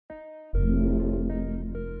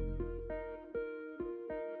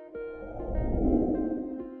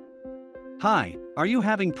Hi, are you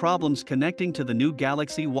having problems connecting to the new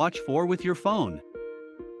Galaxy Watch 4 with your phone?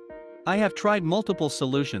 I have tried multiple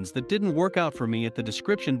solutions that didn't work out for me at the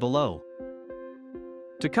description below.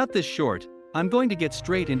 To cut this short, I'm going to get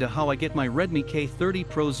straight into how I get my Redmi K30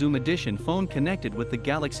 Pro Zoom Edition phone connected with the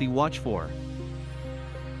Galaxy Watch 4.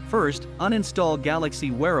 First, uninstall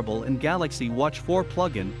Galaxy Wearable and Galaxy Watch 4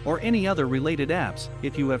 plugin or any other related apps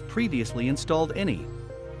if you have previously installed any.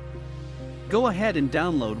 Go ahead and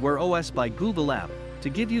download Wear OS by Google app. To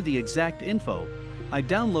give you the exact info, I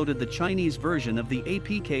downloaded the Chinese version of the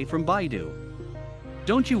APK from Baidu.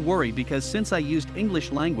 Don't you worry, because since I used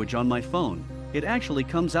English language on my phone, it actually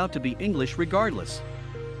comes out to be English regardless.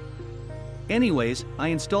 Anyways, I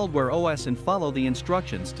installed Wear OS and follow the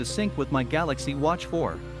instructions to sync with my Galaxy Watch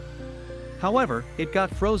 4. However, it got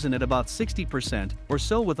frozen at about 60% or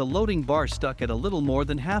so, with a loading bar stuck at a little more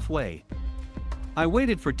than halfway. I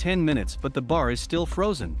waited for 10 minutes, but the bar is still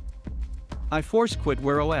frozen. I force quit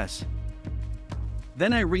Wear OS.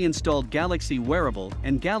 Then I reinstalled Galaxy Wearable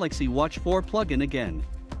and Galaxy Watch 4 plugin again.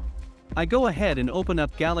 I go ahead and open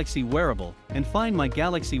up Galaxy Wearable and find my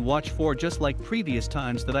Galaxy Watch 4 just like previous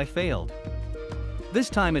times that I failed. This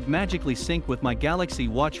time it magically synced with my Galaxy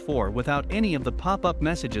Watch 4 without any of the pop-up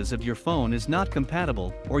messages of your phone is not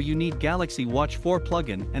compatible or you need Galaxy Watch 4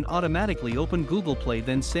 plugin, and automatically open Google Play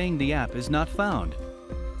then saying the app is not found.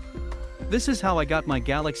 This is how I got my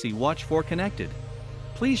Galaxy Watch 4 connected.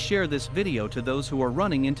 Please share this video to those who are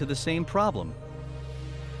running into the same problem.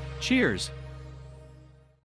 Cheers!